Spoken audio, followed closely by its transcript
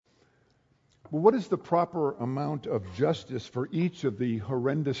Well, what is the proper amount of justice for each of the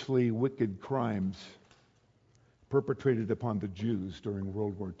horrendously wicked crimes perpetrated upon the Jews during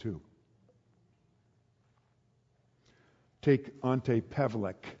World War II? Take Ante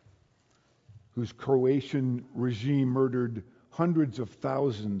Pavlek, whose Croatian regime murdered hundreds of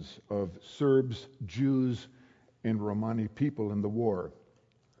thousands of Serbs, Jews, and Romani people in the war.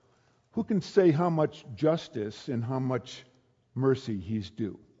 Who can say how much justice and how much mercy he's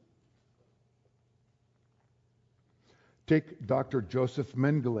due? Take Dr. Joseph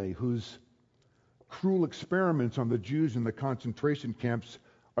Mengele, whose cruel experiments on the Jews in the concentration camps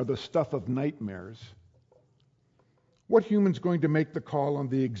are the stuff of nightmares. What human's going to make the call on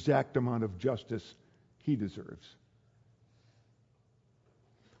the exact amount of justice he deserves?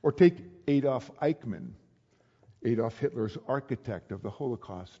 Or take Adolf Eichmann, Adolf Hitler's architect of the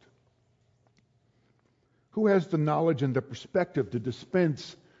Holocaust. Who has the knowledge and the perspective to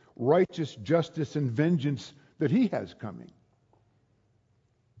dispense righteous justice and vengeance that he has coming?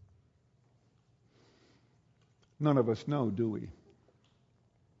 None of us know, do we?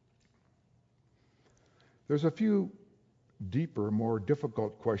 There's a few deeper, more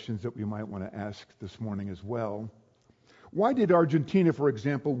difficult questions that we might want to ask this morning as well. Why did Argentina, for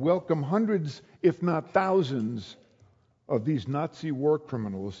example, welcome hundreds, if not thousands, of these Nazi war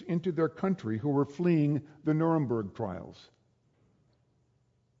criminals into their country who were fleeing the Nuremberg trials?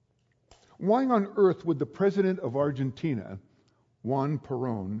 Why on earth would the president of Argentina, Juan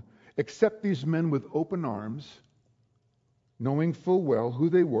Perón, accept these men with open arms, knowing full well who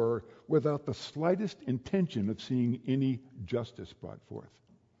they were, without the slightest intention of seeing any justice brought forth?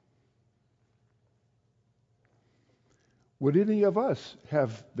 Would any of us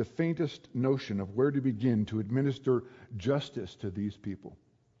have the faintest notion of where to begin to administer justice to these people?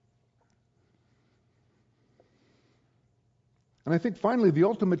 And I think finally the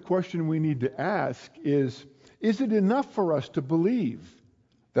ultimate question we need to ask is it enough for us to believe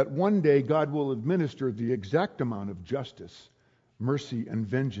that one day God will administer the exact amount of justice, mercy, and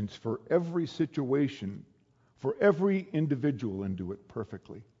vengeance for every situation, for every individual, and do it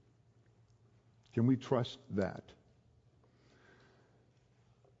perfectly? Can we trust that?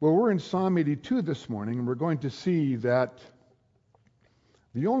 Well, we're in Psalm 82 this morning, and we're going to see that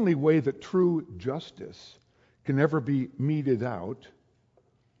the only way that true justice can ever be meted out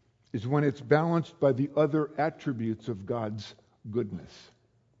is when it's balanced by the other attributes of God's goodness.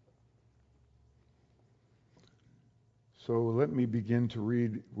 So let me begin to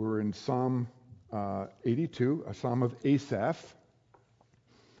read. We're in Psalm 82, a psalm of Asaph,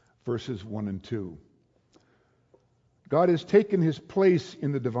 verses 1 and 2. God has taken his place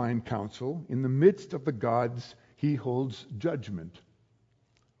in the divine council. In the midst of the gods, he holds judgment.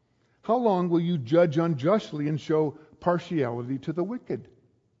 How long will you judge unjustly and show partiality to the wicked?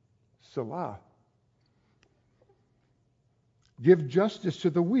 Selah. Give justice to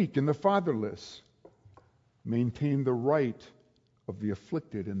the weak and the fatherless. Maintain the right of the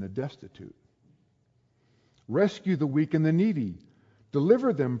afflicted and the destitute. Rescue the weak and the needy.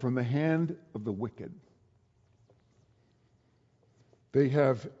 Deliver them from the hand of the wicked. They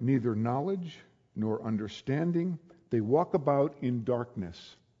have neither knowledge nor understanding. They walk about in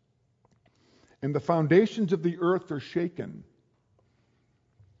darkness. And the foundations of the earth are shaken.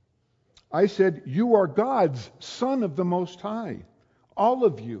 I said, you are God's Son of the Most High, all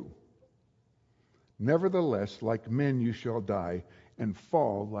of you. Nevertheless, like men you shall die and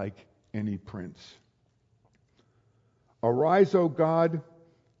fall like any prince. Arise, O God,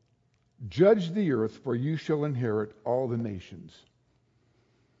 judge the earth, for you shall inherit all the nations.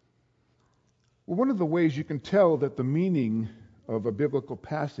 Well, one of the ways you can tell that the meaning of a biblical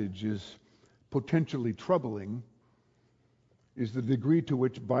passage is potentially troubling is the degree to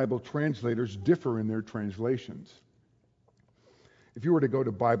which Bible translators differ in their translations. If you were to go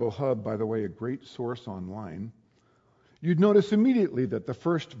to Bible Hub, by the way, a great source online, you'd notice immediately that the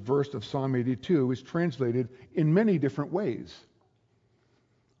first verse of Psalm 82 is translated in many different ways,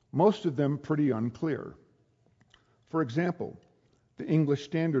 most of them pretty unclear. For example, the English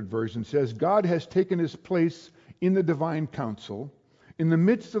Standard Version says, God has taken his place in the divine council. In the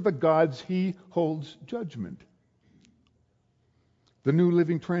midst of the gods, he holds judgment. The New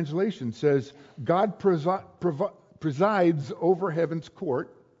Living Translation says, God presides over heaven's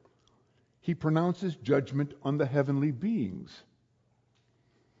court. He pronounces judgment on the heavenly beings.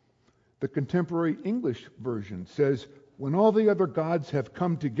 The Contemporary English Version says, when all the other gods have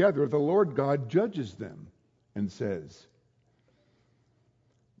come together, the Lord God judges them and says.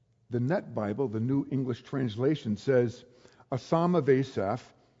 The Net Bible, the New English Translation, says, a psalm of Asaph,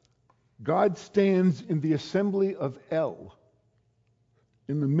 God stands in the assembly of El.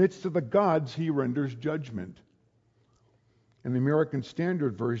 In the midst of the gods, he renders judgment. And the American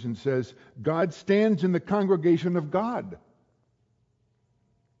Standard Version says, God stands in the congregation of God.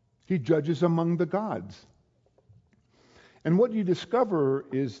 He judges among the gods. And what you discover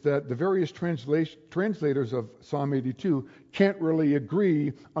is that the various translators of Psalm 82 can't really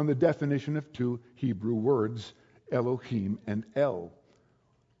agree on the definition of two Hebrew words, Elohim and El,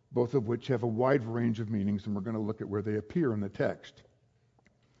 both of which have a wide range of meanings, and we're going to look at where they appear in the text.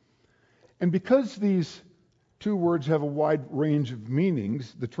 And because these two words have a wide range of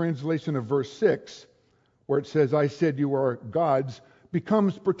meanings, the translation of verse 6, where it says, I said you are gods,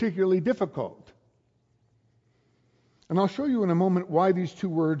 becomes particularly difficult. And I'll show you in a moment why these two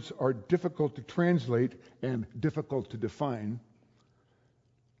words are difficult to translate and difficult to define.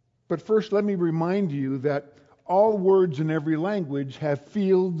 But first, let me remind you that all words in every language have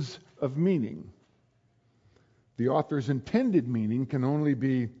fields of meaning. The author's intended meaning can only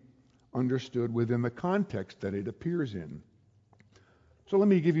be understood within the context that it appears in. So let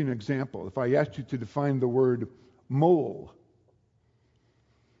me give you an example. If I asked you to define the word mole,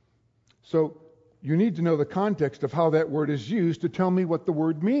 so you need to know the context of how that word is used to tell me what the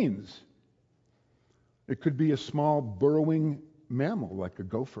word means. It could be a small burrowing mammal like a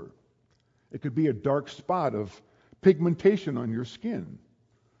gopher. It could be a dark spot of pigmentation on your skin.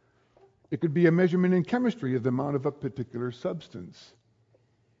 It could be a measurement in chemistry of the amount of a particular substance.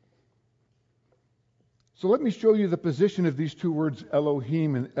 So let me show you the position of these two words,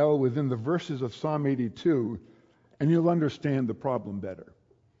 Elohim and El, within the verses of Psalm 82, and you'll understand the problem better.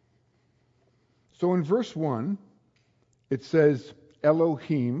 So in verse 1, it says,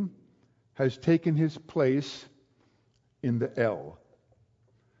 Elohim has taken his place in the El.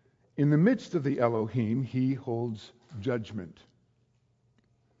 In the midst of the Elohim, he holds judgment.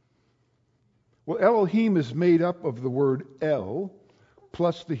 Well, Elohim is made up of the word El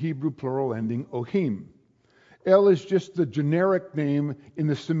plus the Hebrew plural ending Ohim. El is just the generic name in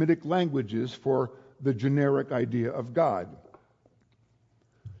the Semitic languages for the generic idea of God.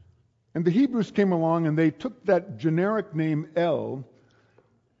 And the Hebrews came along and they took that generic name El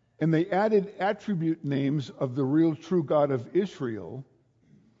and they added attribute names of the real true God of Israel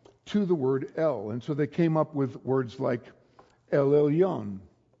to the word El. And so they came up with words like El Elyon,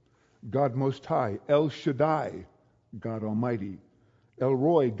 God Most High, El Shaddai, God Almighty, El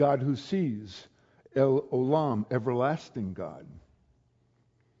Roy, God who sees, El Olam, everlasting God.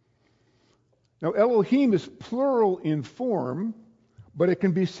 Now Elohim is plural in form, but it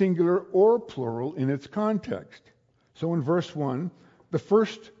can be singular or plural in its context. So in verse 1, the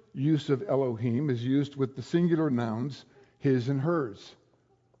first use of Elohim is used with the singular nouns his and hers.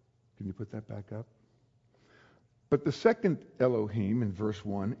 Can you put that back up? But the second Elohim in verse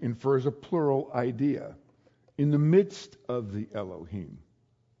 1 infers a plural idea, in the midst of the Elohim.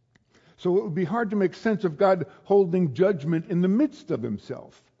 So it would be hard to make sense of God holding judgment in the midst of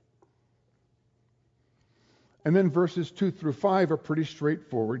himself. And then verses 2 through 5 are pretty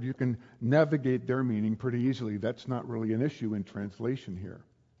straightforward. You can navigate their meaning pretty easily. That's not really an issue in translation here.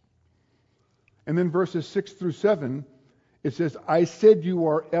 And then verses 6 through 7, it says, I said you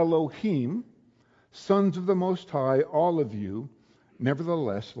are Elohim, sons of the Most High, all of you.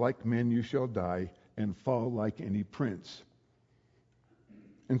 Nevertheless, like men you shall die and fall like any prince.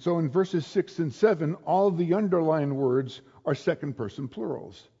 And so in verses 6 and 7, all the underlined words are second person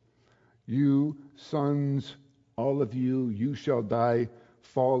plurals. You, sons, all of you, you shall die.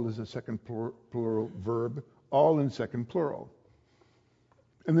 Fall is a second plural verb, all in second plural.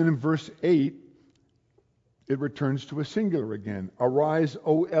 And then in verse 8, it returns to a singular again. Arise,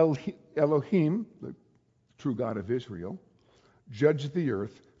 O Elohim, the true God of Israel, judge the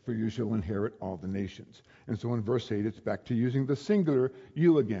earth, for you shall inherit all the nations. And so in verse 8, it's back to using the singular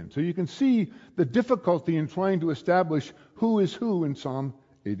you again. So you can see the difficulty in trying to establish who is who in Psalm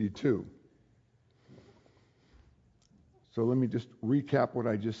 82. So let me just recap what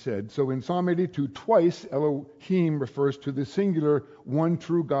I just said. So in Psalm 82, twice Elohim refers to the singular one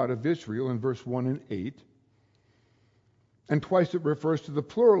true God of Israel in verse 1 and 8. And twice it refers to the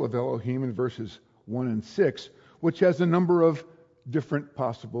plural of Elohim in verses 1 and 6, which has a number of different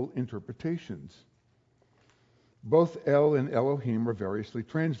possible interpretations. Both El and Elohim are variously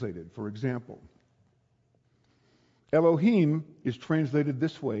translated. For example, Elohim is translated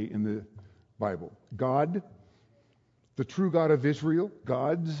this way in the Bible: God, the true God of Israel,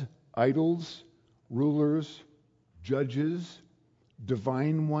 gods, idols, rulers, judges,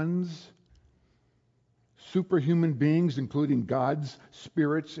 divine ones, superhuman beings, including gods,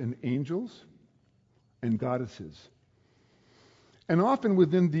 spirits, and angels, and goddesses. And often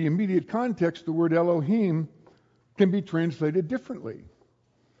within the immediate context, the word Elohim can be translated differently.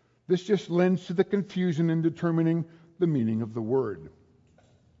 This just lends to the confusion in determining the meaning of the word.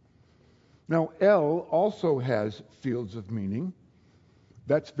 Now, El also has fields of meaning.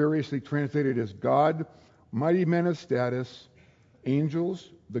 That's variously translated as God, mighty men of status, angels,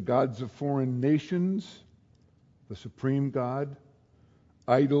 the gods of foreign nations, the supreme God,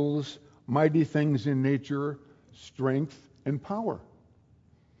 idols, mighty things in nature, strength, and power.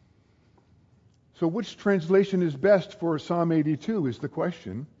 So which translation is best for Psalm 82 is the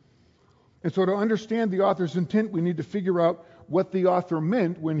question. And so to understand the author's intent, we need to figure out what the author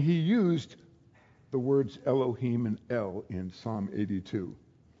meant when he used the words Elohim and El in Psalm 82.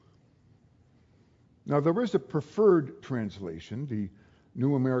 Now, there is a preferred translation. The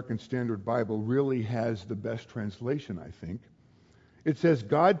New American Standard Bible really has the best translation, I think. It says,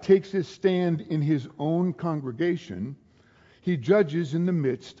 God takes his stand in his own congregation. He judges in the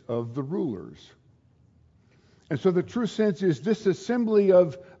midst of the rulers. And so the true sense is this assembly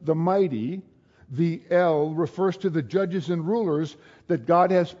of the mighty, the El, refers to the judges and rulers that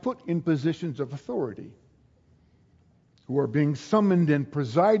God has put in positions of authority, who are being summoned and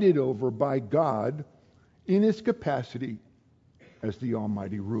presided over by God in his capacity as the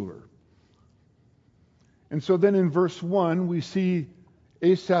Almighty ruler. And so then in verse 1, we see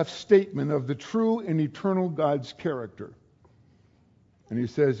Asaph's statement of the true and eternal God's character. And he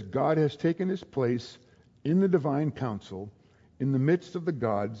says, God has taken his place in the divine council. In the midst of the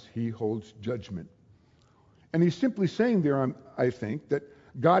gods, he holds judgment. And he's simply saying there, I think, that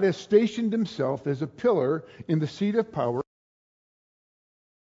God has stationed himself as a pillar in the seat of power.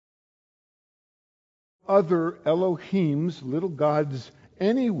 Other Elohims, little gods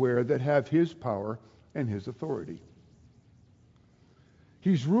anywhere that have his power and his authority.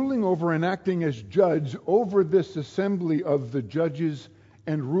 He's ruling over and acting as judge over this assembly of the judges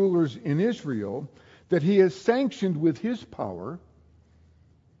and rulers in Israel that he has sanctioned with his power,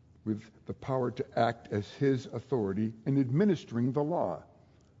 with the power to act as his authority in administering the law.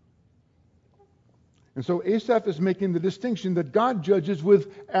 And so Asaph is making the distinction that God judges with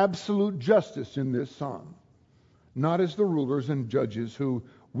absolute justice in this psalm, not as the rulers and judges who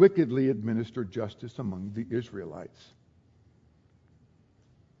wickedly administer justice among the Israelites.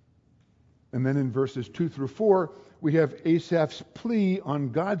 And then in verses 2 through 4, we have Asaph's plea on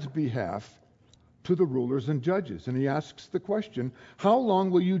God's behalf to the rulers and judges. And he asks the question, how long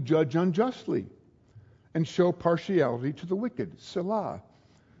will you judge unjustly and show partiality to the wicked? Selah.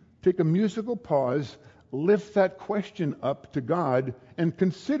 Take a musical pause, lift that question up to God, and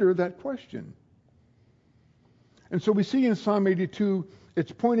consider that question. And so we see in Psalm 82,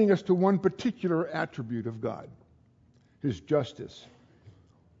 it's pointing us to one particular attribute of God, his justice.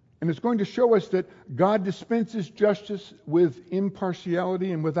 And it's going to show us that God dispenses justice with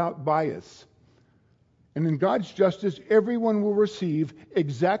impartiality and without bias. And in God's justice, everyone will receive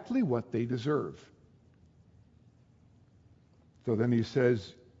exactly what they deserve. So then he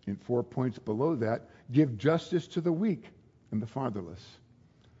says, in 4 points below that, give justice to the weak and the fatherless.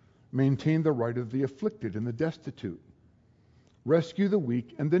 Maintain the right of the afflicted and the destitute. Rescue the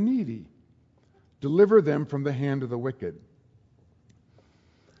weak and the needy. Deliver them from the hand of the wicked.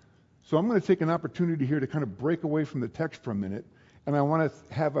 So I'm going to take an opportunity here to kind of break away from the text for a minute, and I want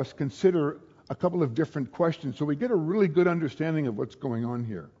to have us consider a couple of different questions so we get a really good understanding of what's going on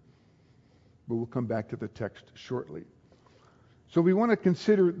here. But we'll come back to the text shortly. So we want to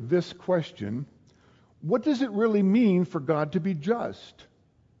consider this question: what does it really mean for God to be just?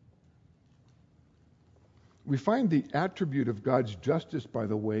 We find the attribute of God's justice, by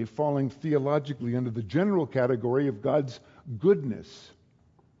the way, falling theologically under the general category of God's goodness,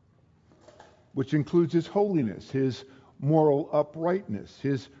 which includes his holiness, his moral uprightness,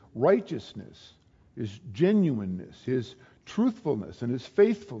 his righteousness, his genuineness, his truthfulness and his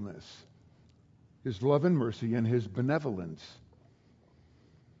faithfulness, his love and mercy and his benevolence.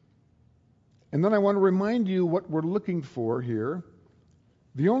 And then I want to remind you what we're looking for here.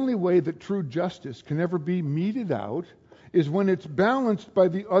 The only way that true justice can ever be meted out is when it's balanced by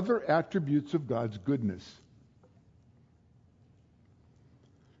the other attributes of God's goodness.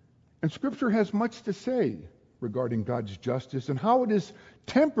 And Scripture has much to say regarding God's justice and how it is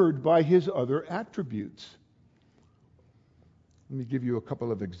tempered by his other attributes. Let me give you a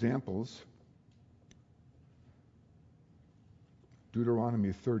couple of examples.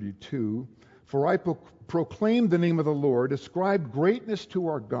 Deuteronomy 32. For I proclaim the name of the Lord, ascribe greatness to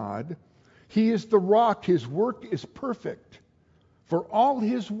our God. He is the rock, his work is perfect. For all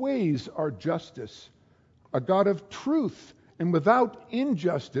his ways are justice, a God of truth and without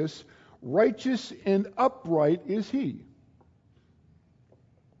injustice. Righteous and upright is he.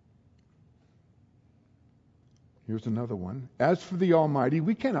 Here's another one. As for the Almighty,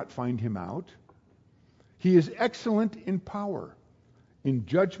 we cannot find him out. He is excellent in power, in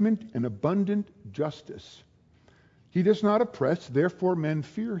judgment and abundant justice. He does not oppress, therefore men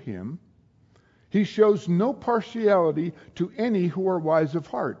fear him. He shows no partiality to any who are wise of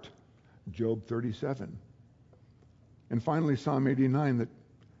heart. Job 37. And finally, Psalm 89 that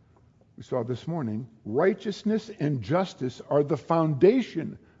we saw this morning. Righteousness and justice are the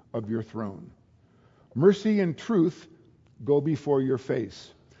foundation of your throne. Mercy and truth go before your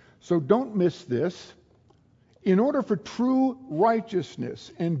face. So don't miss this. In order for true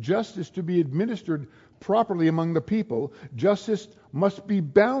righteousness and justice to be administered properly among the people, justice must be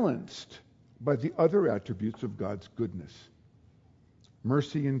balanced by the other attributes of God's goodness.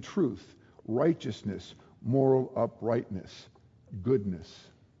 Mercy and truth, righteousness, moral uprightness, goodness.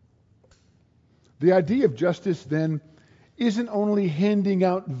 The idea of justice, then, isn't only handing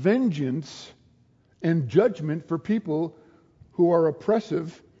out vengeance and judgment for people who are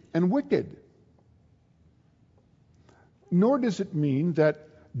oppressive and wicked. Nor does it mean that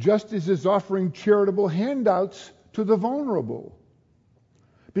justice is offering charitable handouts to the vulnerable,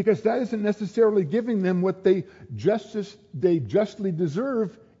 because that isn't necessarily giving them what they justly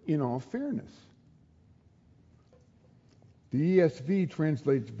deserve in all fairness. The ESV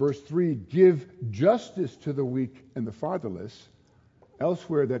translates verse 3, give justice to the weak and the fatherless.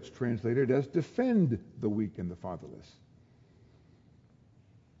 Elsewhere that's translated as defend the weak and the fatherless.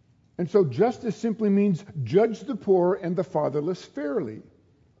 And so justice simply means judge the poor and the fatherless fairly,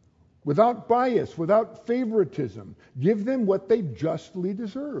 without bias, without favoritism. Give them what they justly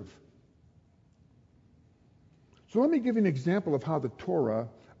deserve. So let me give you an example of how the Torah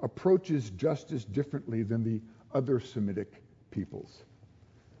approaches justice differently than the other Semitic peoples.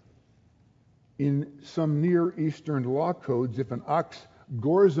 In some Near Eastern law codes, if an ox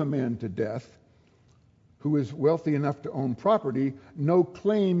gores a man to death who is wealthy enough to own property, no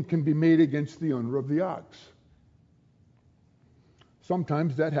claim can be made against the owner of the ox.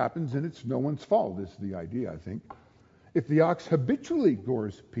 Sometimes that happens and it's no one's fault, is the idea, I think. If the ox habitually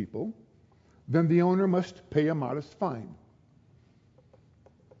gores people, then the owner must pay a modest fine.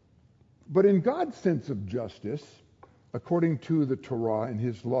 But in God's sense of justice, according to the Torah and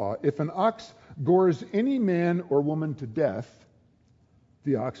his law, if an ox gores any man or woman to death,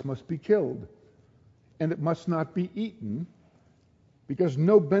 the ox must be killed. And it must not be eaten, because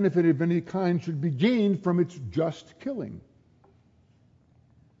no benefit of any kind should be gained from its just killing.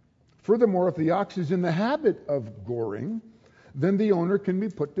 Furthermore, if the ox is in the habit of goring, then the owner can be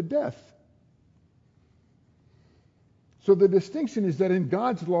put to death. So the distinction is that in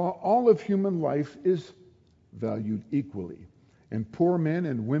God's law, all of human life is valued equally. And poor men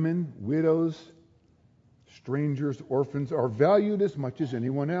and women, widows, strangers, orphans are valued as much as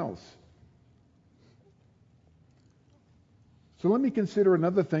anyone else. So let me consider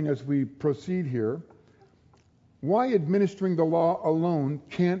another thing as we proceed here. Why administering the law alone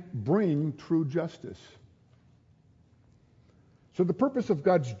can't bring true justice. So the purpose of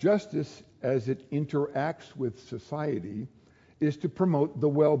God's justice as it interacts with society is to promote the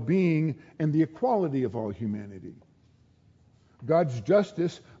well-being and the equality of all humanity. God's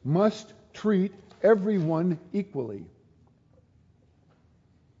justice must treat everyone equally.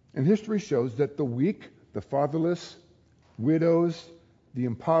 And history shows that the weak, the fatherless, widows, the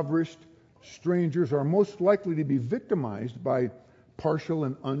impoverished, strangers are most likely to be victimized by partial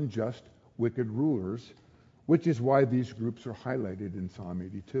and unjust wicked rulers, which is why these groups are highlighted in Psalm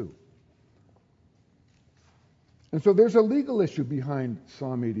 82. And so there's a legal issue behind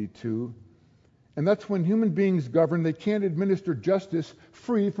Psalm 82, and that's when human beings govern, they can't administer justice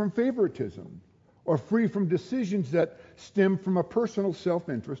free from favoritism or free from decisions that stem from a personal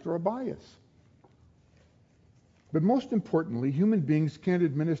self-interest or a bias. But most importantly, human beings can't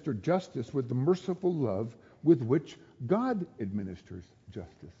administer justice with the merciful love with which God administers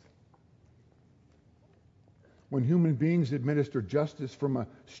justice. When human beings administer justice from a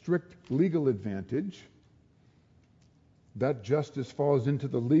strict legal advantage, that justice falls into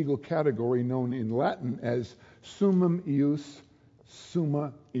the legal category known in Latin as summum ius,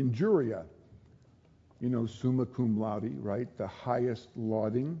 summa injuria. You know, summa cum laude, right? The highest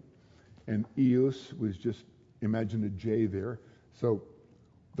lauding. And ius was just, imagine a J there. So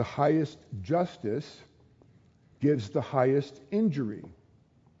the highest justice gives the highest injury.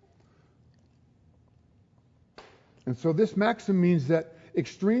 And so this maxim means that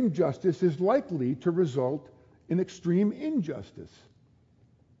extreme justice is likely to result in extreme injustice.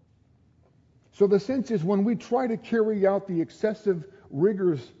 So the sense is when we try to carry out the excessive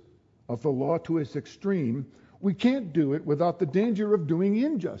rigors of the law to its extreme, we can't do it without the danger of doing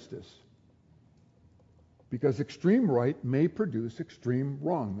injustice. because extreme right may produce extreme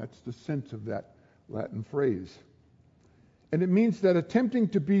wrong. That's the sense of that Latin phrase. And it means that attempting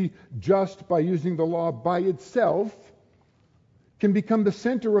to be just by using the law by itself can become the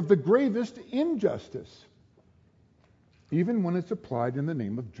center of the gravest injustice, even when it's applied in the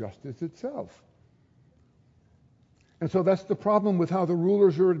name of justice itself. And so that's the problem with how the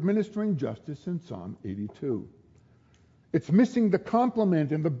rulers are administering justice in Psalm 82. It's missing the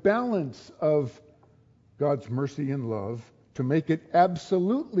complement and the balance of God's mercy and love to make it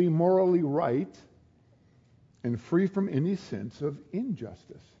absolutely morally right and free from any sense of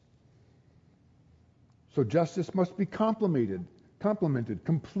injustice. So justice must be complemented,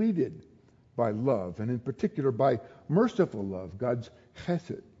 completed by love, and in particular by merciful love, God's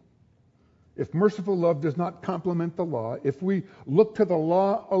chesed. If merciful love does not complement the law, if we look to the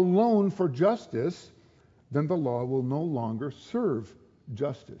law alone for justice, then the law will no longer serve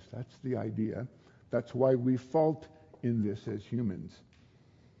justice. That's the idea. That's why we fault in this as humans.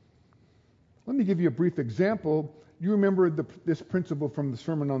 Let me give you a brief example. You remember this principle from the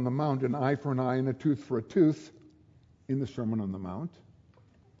Sermon on the Mount, an eye for an eye and a tooth for a tooth in the Sermon on the Mount.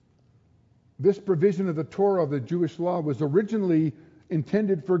 This provision of the Torah, of the Jewish law, was originally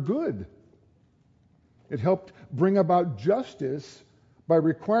intended for good. It helped bring about justice by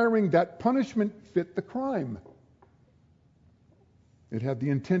requiring that punishment fit the crime. It had the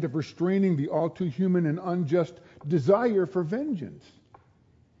intent of restraining the all too human and unjust desire for vengeance.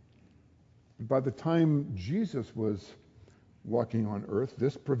 By the time Jesus was walking on earth,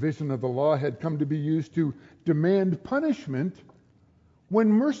 this provision of the law had come to be used to demand punishment when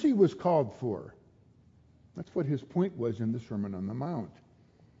mercy was called for. That's what his point was in the Sermon on the Mount.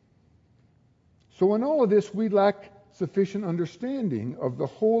 So in all of this, we lack sufficient understanding of the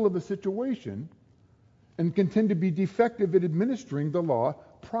whole of a situation and can tend to be defective at administering the law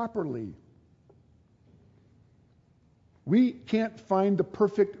properly. We can't find the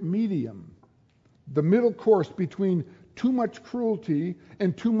perfect medium, the middle course between too much cruelty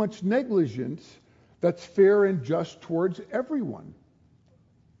and too much negligence that's fair and just towards everyone.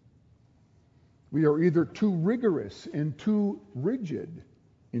 We are either too rigorous and too rigid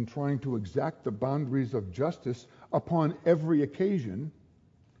in trying to exact the boundaries of justice upon every occasion,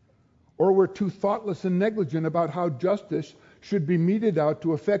 or we're too thoughtless and negligent about how justice should be meted out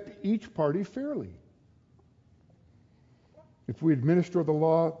to affect each party fairly. If we administer the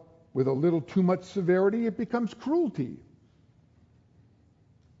law with a little too much severity, it becomes cruelty.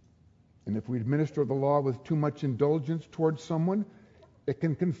 And if we administer the law with too much indulgence towards someone, it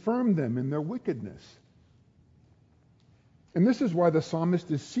can confirm them in their wickedness. And this is why the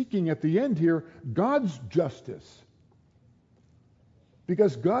psalmist is seeking at the end here God's justice.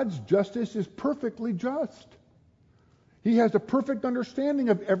 Because God's justice is perfectly just. He has a perfect understanding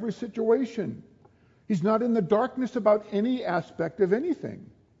of every situation. He's not in the darkness about any aspect of anything.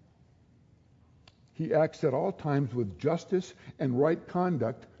 He acts at all times with justice and right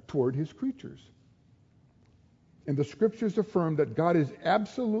conduct toward his creatures. And the scriptures affirm that God is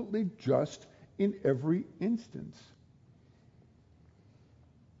absolutely just in every instance.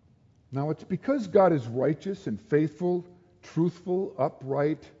 Now, it's because God is righteous and faithful, truthful,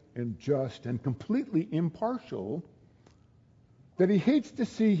 upright, and just, and completely impartial, that he hates to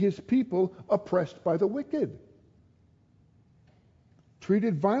see his people oppressed by the wicked,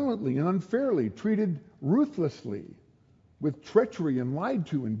 treated violently and unfairly, treated ruthlessly, with treachery and lied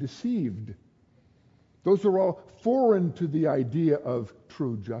to and deceived. Those are all foreign to the idea of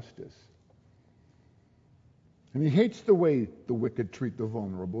true justice. And he hates the way the wicked treat the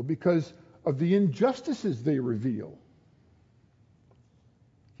vulnerable because of the injustices they reveal.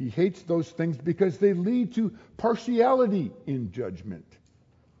 He hates those things because they lead to partiality in judgment.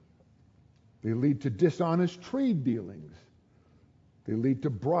 They lead to dishonest trade dealings. They lead to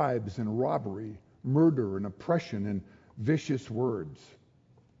bribes and robbery, murder and oppression and vicious words.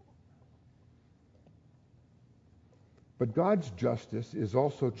 But God's justice is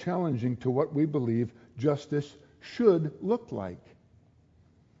also challenging to what we believe justice should look like.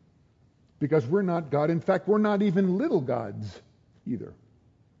 Because we're not God. In fact, we're not even little gods either.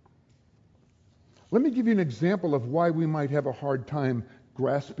 Let me give you an example of why we might have a hard time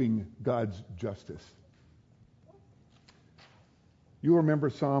grasping God's justice. You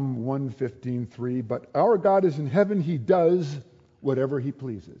remember Psalm 115:3, but our God is in heaven, he does whatever he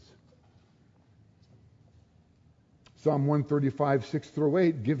pleases. Psalm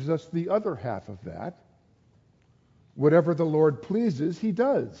 135:6-8 gives us the other half of that. Whatever the Lord pleases, he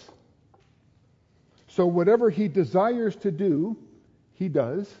does. So whatever he desires to do, he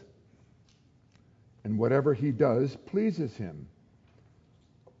does. And whatever he does pleases him.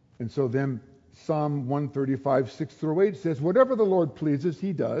 And so then Psalm 135, 6 through 8 says, "Whatever the Lord pleases,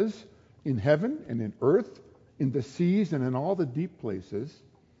 he does, in heaven and in earth, in the seas and in all the deep places."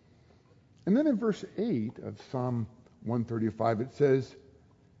 And then in verse 8 of Psalm 135, it says,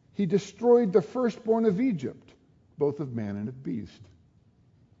 "He destroyed the firstborn of Egypt, both of man and of beast."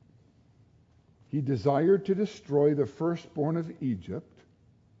 He desired to destroy the firstborn of Egypt,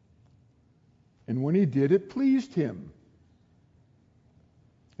 and when he did, it pleased him.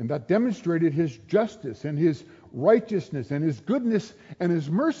 And that demonstrated his justice and his righteousness and his goodness and his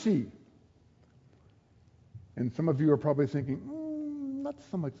mercy. And some of you are probably thinking, not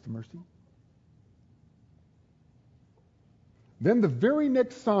so much the mercy. Then the very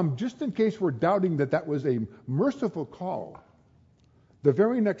next psalm, just in case we're doubting that that was a merciful call, the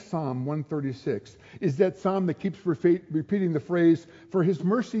very next Psalm, 136, is that psalm that keeps repeating the phrase, "For his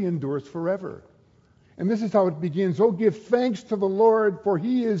mercy endures forever." And this is how it begins. "Oh, give thanks to the Lord, for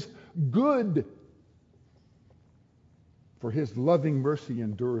he is good, for his loving mercy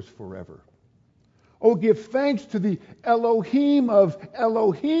endures forever. Oh, give thanks to the Elohim of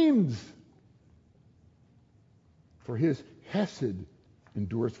Elohims, for his hesed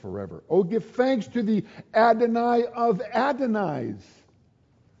endures forever. Oh, give thanks to the Adonai of Adonais,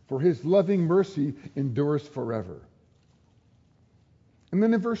 for his loving mercy endures forever." And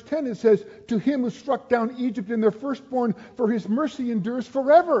then in verse 10 it says, "To him who struck down Egypt and their firstborn, for his mercy endures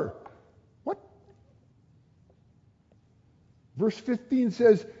forever." What? Verse 15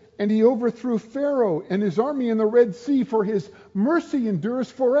 says, "And he overthrew Pharaoh and his army in the Red Sea, for his mercy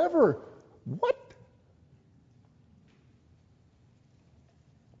endures forever." What?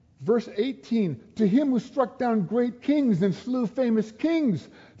 Verse 18, "To him who struck down great kings and slew famous kings,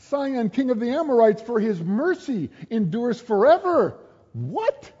 Sihon, king of the Amorites, for his mercy endures forever."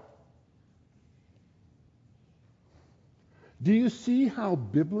 What? Do you see how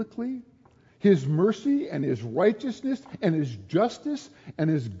biblically his mercy and his righteousness and his justice and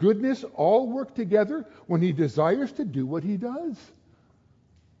his goodness all work together when he desires to do what he does?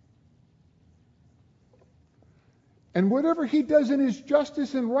 And whatever he does in his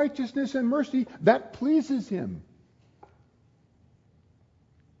justice and righteousness and mercy, that pleases him.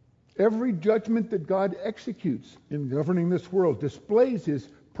 Every judgment that God executes in governing this world displays his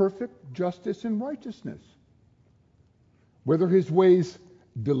perfect justice and righteousness. Whether his ways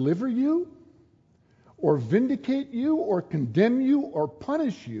deliver you, or vindicate you, or condemn you, or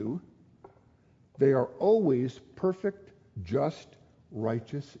punish you, they are always perfect, just,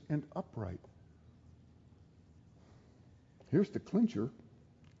 righteous, and upright. Here's the clincher.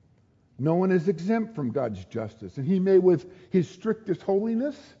 No one is exempt from God's justice, and he may, with his strictest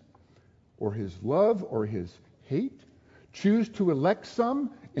holiness, or his love, or his hate, choose to elect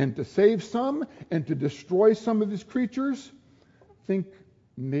some, and to save some, and to destroy some of his creatures. Think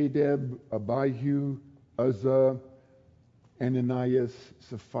Nadab, Abihu, Uzzah, Ananias,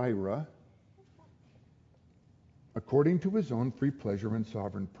 Sapphira, according to his own free pleasure and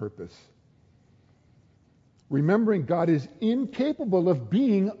sovereign purpose. Remembering God is incapable of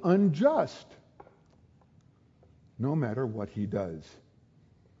being unjust, no matter what he does.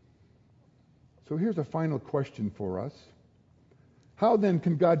 So here's a final question for us. How then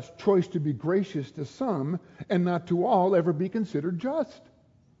can God's choice to be gracious to some and not to all ever be considered just?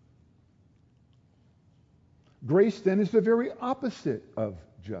 Grace then is the very opposite of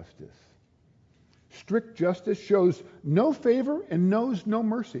justice. Strict justice shows no favor and knows no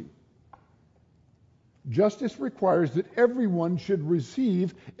mercy. Justice requires that everyone should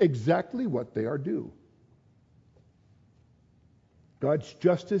receive exactly what they are due. God's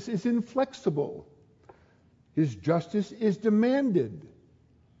justice is inflexible. His justice is demanded.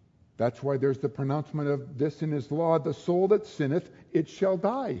 That's why there's the pronouncement of this in his law, "The soul that sinneth, it shall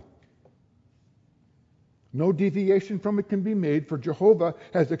die." No deviation from it can be made, for Jehovah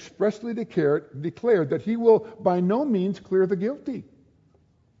has expressly declared that he will by no means clear the guilty.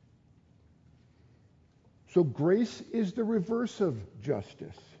 So grace is the reverse of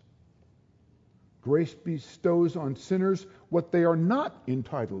justice. Grace bestows on sinners what they are not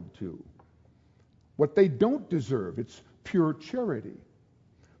entitled to, what they don't deserve. It's pure charity.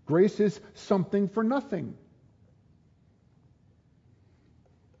 Grace is something for nothing.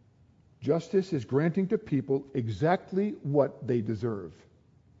 Justice is granting to people exactly what they deserve.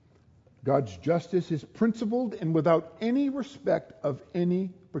 God's justice is principled and without any respect of any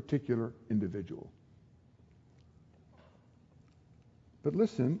particular individual. But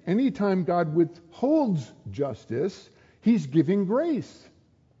listen, anytime God withholds justice, he's giving grace.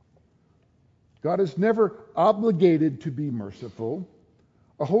 God is never obligated to be merciful.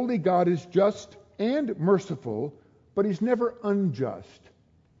 A holy God is just and merciful, but he's never unjust.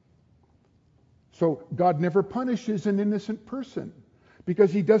 So God never punishes an innocent person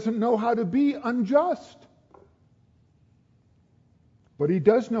because he doesn't know how to be unjust. But he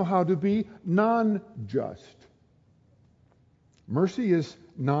does know how to be non-just. Mercy is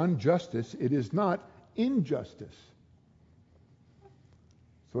non-justice. It is not injustice.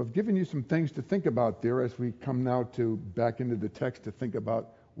 So I've given you some things to think about there as we come now back into the text to think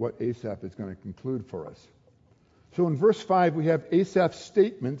about what Asaph is going to conclude for us. So in verse 5, we have Asaph's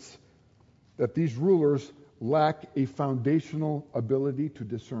statements that these rulers lack a foundational ability to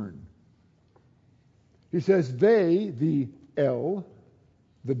discern. He says, they, the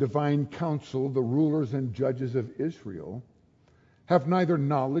divine council, the rulers and judges of Israel, have neither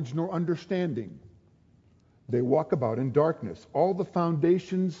knowledge nor understanding. They walk about in darkness. All the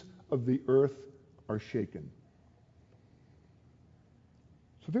foundations of the earth are shaken.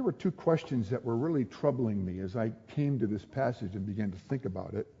 So there were two questions that were really troubling me as I came to this passage and began to think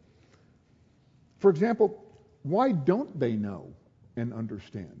about it. For example, why don't they know and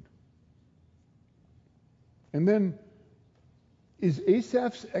understand? And then, is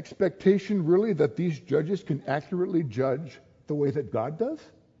Asaph's expectation really that these judges can accurately judge the way that God does?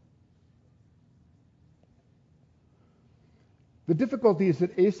 The difficulty is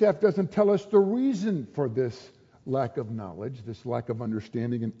that Asaph doesn't tell us the reason for this lack of knowledge, this lack of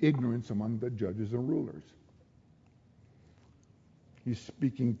understanding and ignorance among the judges and rulers. He's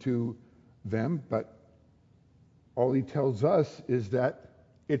speaking to them, but all he tells us is that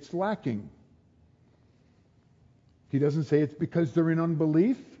it's lacking. He doesn't say it's because they're in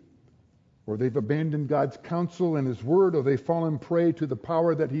unbelief, or they've abandoned God's counsel and his word, or they've fallen prey to the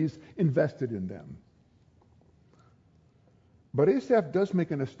power that he's invested in them. But Asaph does make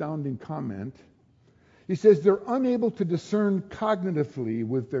an astounding comment. He says they're unable to discern cognitively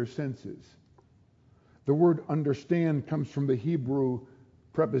with their senses. The word understand comes from the Hebrew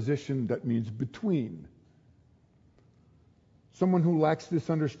preposition that means between. Someone who lacks this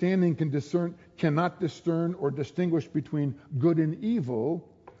understanding cannot discern or distinguish between good and evil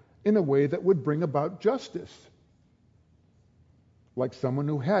in a way that would bring about justice. Like someone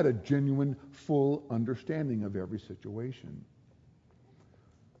who had a genuine, full understanding of every situation.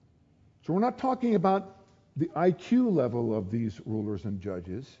 So we're not talking about the IQ level of these rulers and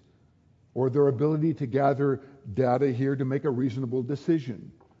judges or their ability to gather data here to make a reasonable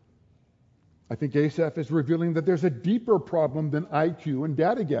decision. I think Asaph is revealing that there's a deeper problem than IQ and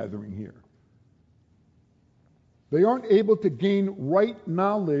data gathering here. They aren't able to gain right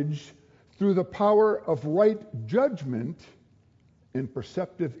knowledge through the power of right judgment and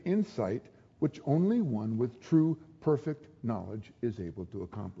perceptive insight, which only one with true, perfect knowledge is able to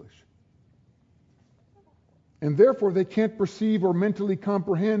accomplish. And therefore, they can't perceive or mentally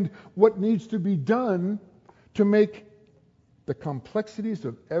comprehend what needs to be done to make the complexities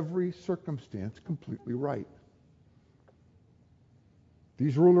of every circumstance completely right.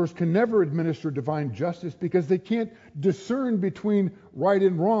 These rulers can never administer divine justice because they can't discern between right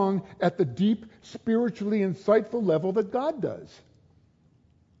and wrong at the deep, spiritually insightful level that God does.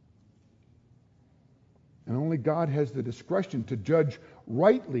 And only God has the discretion to judge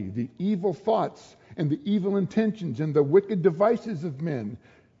rightly the evil thoughts and the evil intentions and the wicked devices of men,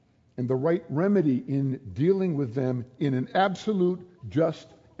 and the right remedy in dealing with them in an absolute, just,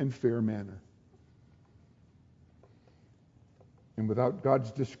 and fair manner. And without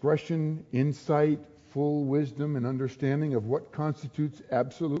God's discretion, insight, full wisdom, and understanding of what constitutes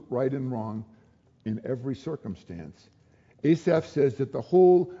absolute right and wrong in every circumstance, Asaph says that the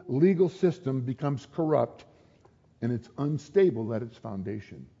whole legal system becomes corrupt and it's unstable at its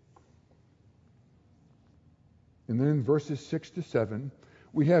foundation. And then in verses 6 to 7,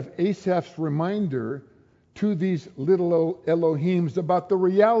 we have Asaph's reminder to these little Elohims about the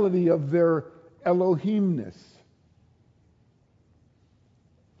reality of their Elohimness.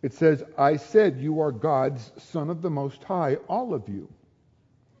 It says, I said you are God's Son of the Most High, all of you.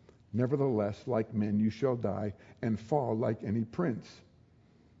 Nevertheless, like men you shall die and fall like any prince.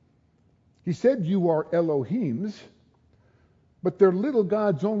 He said you are Elohims, but they're little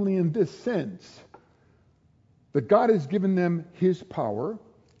gods only in this sense, that God has given them his power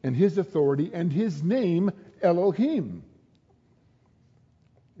and his authority and his name, Elohim.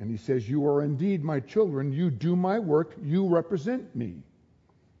 And he says, you are indeed my children, you do my work, you represent me.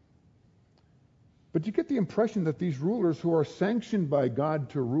 But you get the impression that these rulers who are sanctioned by God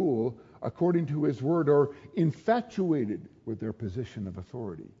to rule according to his word are infatuated with their position of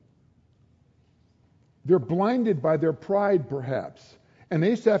authority. They're blinded by their pride, perhaps. And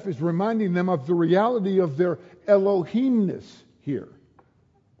Asaph is reminding them of the reality of their Elohimness here.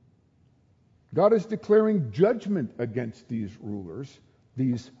 God is declaring judgment against these rulers,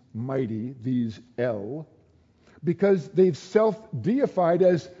 these mighty, these El, because they've self-deified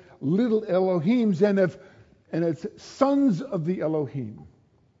as little Elohims and as sons of the Elohim.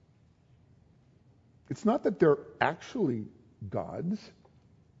 It's not that they're actually gods,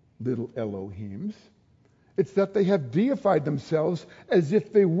 little Elohims. It's that they have deified themselves as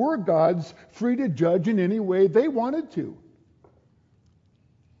if they were gods, free to judge in any way they wanted to.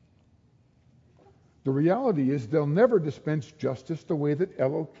 The reality is they'll never dispense justice the way that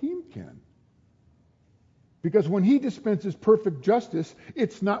Elohim can. Because when he dispenses perfect justice,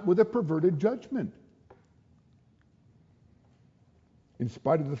 it's not with a perverted judgment. In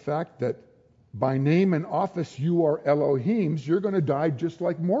spite of the fact that by name and office you are Elohims, you're going to die just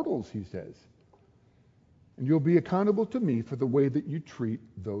like mortals, he says. And you'll be accountable to me for the way that you treat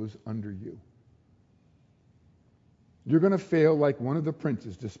those under you. You're going to fail like one of the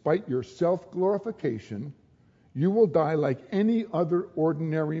princes. Despite your self-glorification, you will die like any other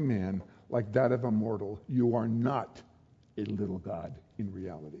ordinary man, like that of a mortal. You are not a little god in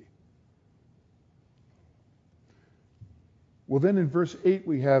reality. Well, then in verse 8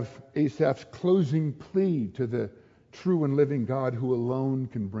 we have Asaph's closing plea to the true and living God who alone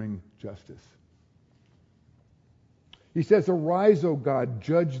can bring justice. He says, "Arise, O God,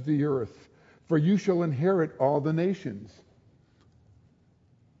 judge the earth, for you shall inherit all the nations."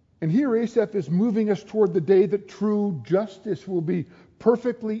 And here Asaph is moving us toward the day that true justice will be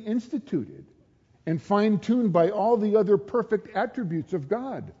perfectly instituted and fine-tuned by all the other perfect attributes of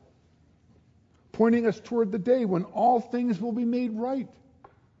God, pointing us toward the day when all things will be made right.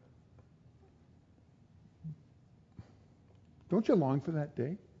 Don't you long for that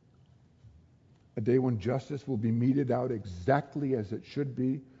day? A day when justice will be meted out exactly as it should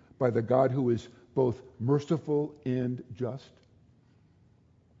be by the God who is both merciful and just.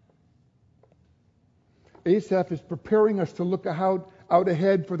 Asaph is preparing us to look out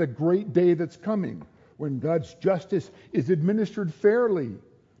ahead for the great day that's coming, when God's justice is administered fairly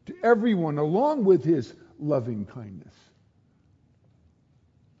to everyone along with his loving kindness.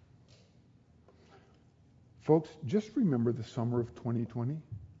 Folks, just remember the summer of 2020.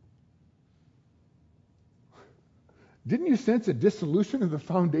 Didn't you sense a dissolution of the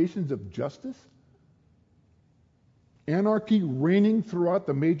foundations of justice? Anarchy reigning throughout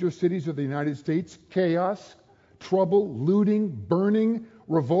the major cities of the United States, chaos, trouble, looting, burning,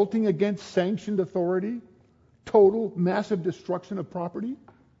 revolting against sanctioned authority, total, massive destruction of property.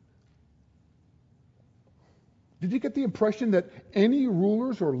 Did you get the impression that any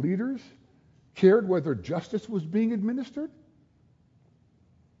rulers or leaders cared whether justice was being administered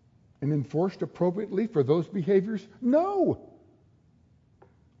and enforced appropriately for those behaviors? No.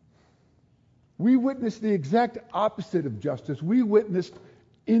 We witnessed the exact opposite of justice. We witnessed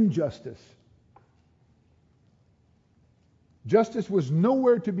injustice. Justice was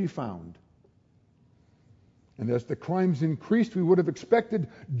nowhere to be found. And as the crimes increased, we would have expected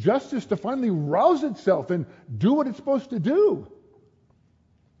justice to finally rouse itself and do what it's supposed to do.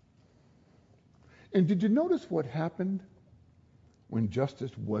 And did you notice what happened when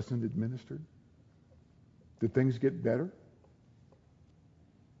justice wasn't administered? Did things get better?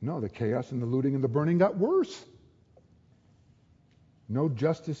 No, the chaos and the looting and the burning got worse. No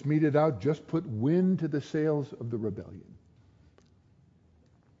justice meted out just put wind to the sails of the rebellion.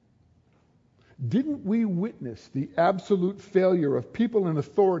 Didn't we witness the absolute failure of people in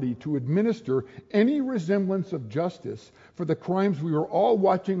authority to administer any resemblance of justice for the crimes we were all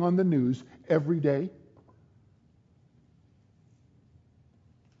watching on the news every day?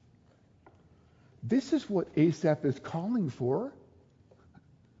 This is what Asaph is calling for.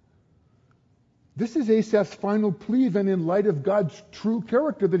 This is Asaph's final plea, then, in light of God's true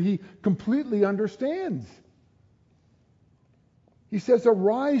character that he completely understands. He says,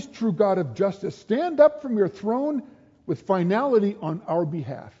 "Arise, true God of justice. Stand up from your throne with finality on our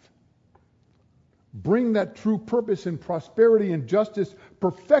behalf. Bring that true purpose and prosperity and justice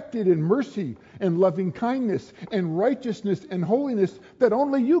perfected in mercy and loving kindness and righteousness and holiness that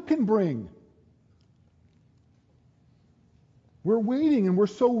only you can bring." We're waiting and we're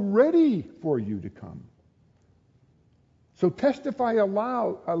so ready for you to come. So testify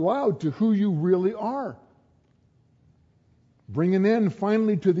aloud to who you really are. Bring an end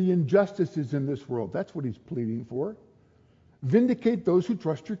finally to the injustices in this world. That's what he's pleading for. Vindicate those who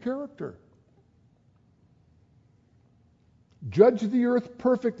trust your character. Judge the earth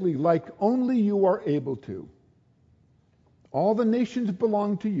perfectly like only you are able to. All the nations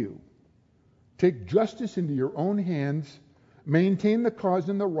belong to you. Take justice into your own hands. Maintain the cause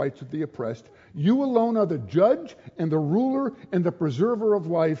and the rights of the oppressed. You alone are the judge and the ruler and the preserver of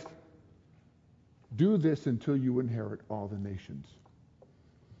life. Do this until you inherit all the nations.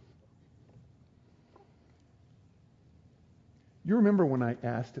 You remember when I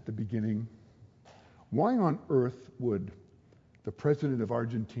asked at the beginning, why on earth would the president of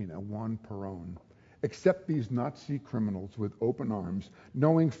Argentina, Juan Perón, accept these Nazi criminals with open arms,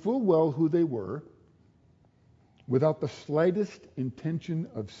 knowing full well who they were, without the slightest intention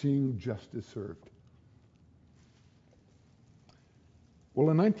of seeing justice served? Well,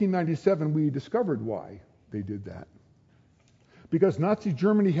 in 1997, we discovered why they did that. Because Nazi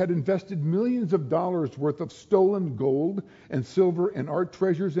Germany had invested millions of dollars worth of stolen gold and silver and art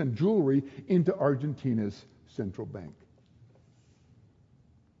treasures and jewelry into Argentina's central bank.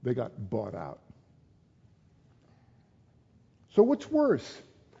 They got bought out. So what's worse?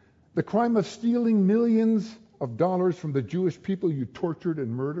 The crime of stealing millions of dollars from the Jewish people you tortured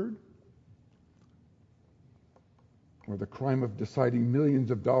and murdered? Or the crime of deciding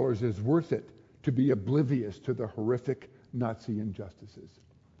millions of dollars is worth it to be oblivious to the horrific Nazi injustices?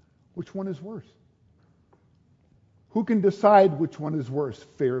 Which one is worse? Who can decide which one is worse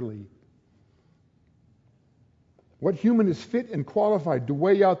fairly? What human is fit and qualified to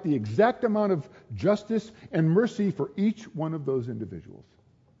weigh out the exact amount of justice and mercy for each one of those individuals?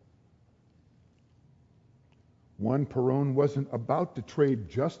 Juan Perón wasn't about to trade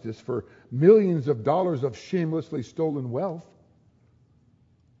justice for millions of dollars of shamelessly stolen wealth.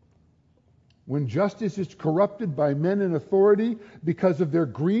 When justice is corrupted by men in authority because of their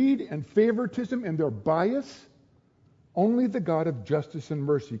greed and favoritism and their bias, only the God of justice and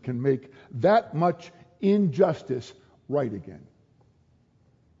mercy can make that much injustice right again.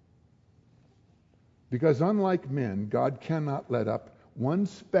 Because unlike men, God cannot let up one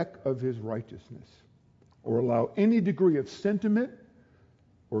speck of his righteousness or allow any degree of sentiment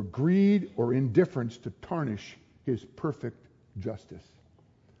or greed or indifference to tarnish his perfect justice.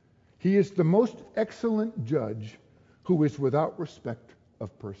 He is the most excellent judge who is without respect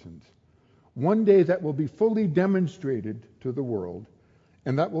of persons. One day that will be fully demonstrated to the world,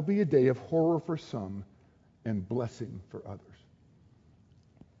 and that will be a day of horror for some and blessing for others.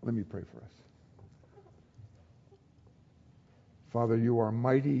 Let me pray for us. Father, you are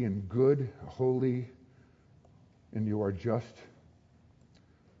mighty and good, holy, and you are just.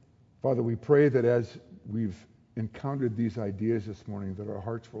 Father, we pray that as we've encountered these ideas this morning, that our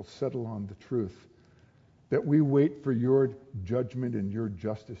hearts will settle on the truth, that we wait for your judgment and your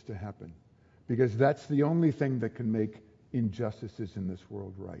justice to happen, because that's the only thing that can make injustices in this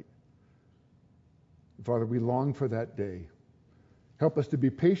world right. Father, we long for that day. Help us to be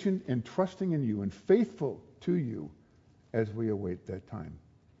patient and trusting in you and faithful to you as we await that time.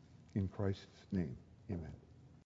 In Christ's name, amen.